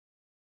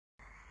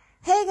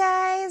Hey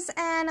guys,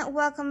 and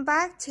welcome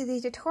back to the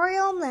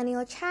Tutorial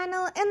Millennial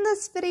channel. In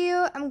this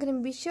video, I'm going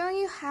to be showing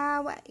you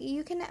how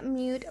you can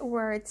mute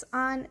words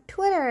on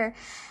Twitter.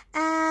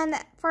 And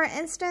for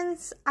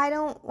instance, I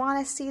don't want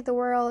to see the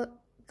word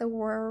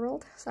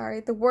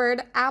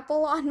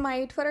apple on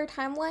my Twitter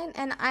timeline,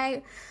 and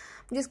I'm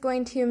just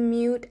going to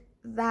mute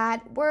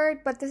that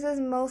word. But this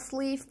is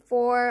mostly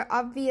for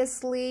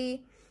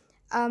obviously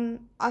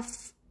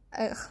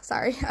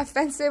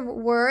offensive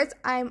words.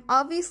 I'm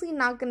obviously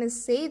not gonna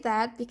say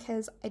that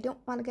because I don't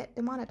want to get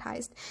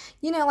demonetized,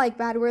 like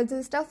bad words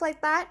and stuff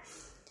like that.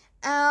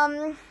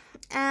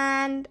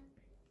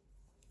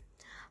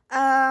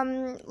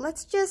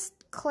 Let's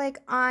just click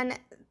on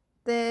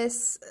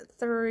this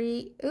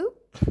three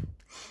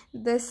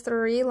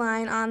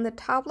line on the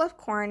top left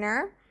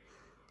corner,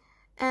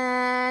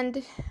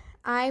 and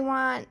I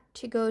want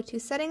to go to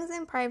settings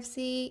and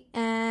privacy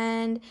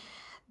and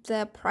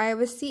the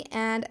privacy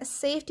and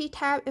safety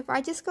tab. If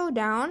I just go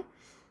down,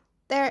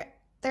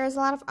 there's a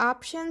lot of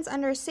options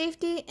under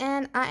safety,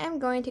 and I am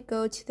going to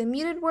go to the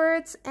muted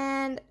words,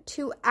 and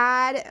to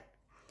add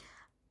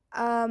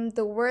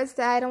the words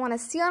that I don't want to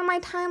see on my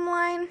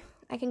timeline,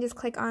 I can just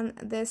click on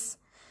this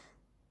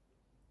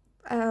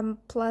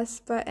plus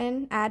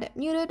button, add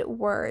muted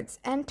words,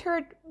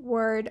 entered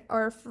word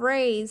or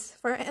phrase.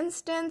 For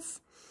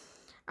instance,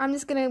 I'm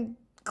just gonna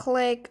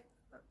click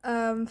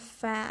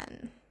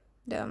fandom.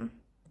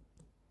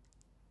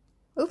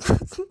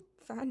 Oops,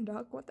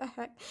 fandom, what the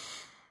heck?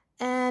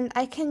 And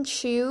I can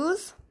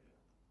choose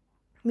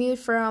mute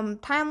from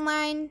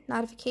timeline,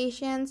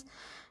 notifications,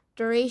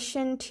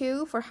 duration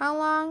to, for how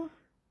long,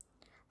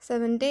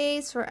 7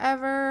 days,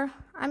 forever.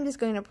 I'm just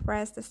going to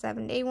press the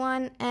 7-day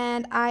one,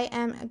 and I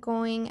am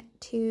going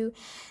to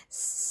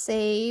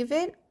save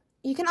it.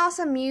 You can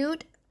also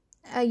mute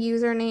a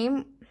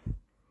username,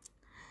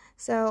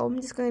 so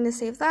I'm just going to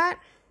save that.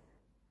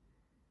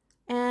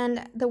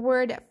 And the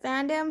word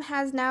fandom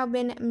has now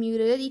been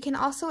muted. You can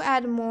also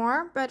add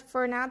more, but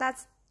for now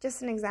that's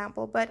just an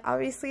example. But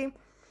obviously,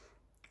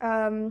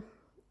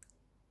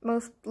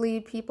 mostly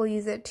people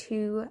use it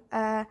to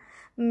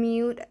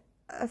mute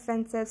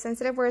offensive,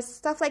 sensitive words,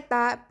 stuff like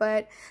that.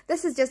 But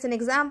this is just an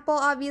example,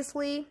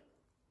 obviously.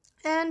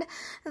 And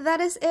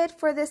that is it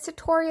for this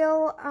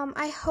tutorial.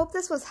 I hope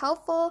this was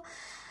helpful.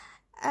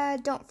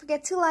 Don't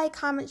forget to like,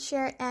 comment,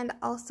 share, and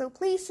also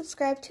please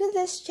subscribe to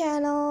this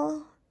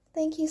channel.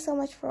 Thank you so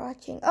much for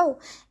watching. Oh,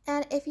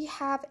 and if you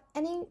have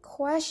any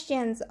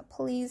questions,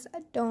 please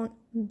don't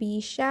be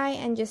shy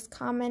and just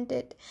comment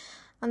it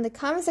on the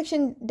comment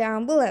section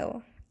down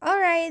below.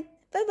 Alright,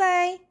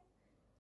 bye-bye.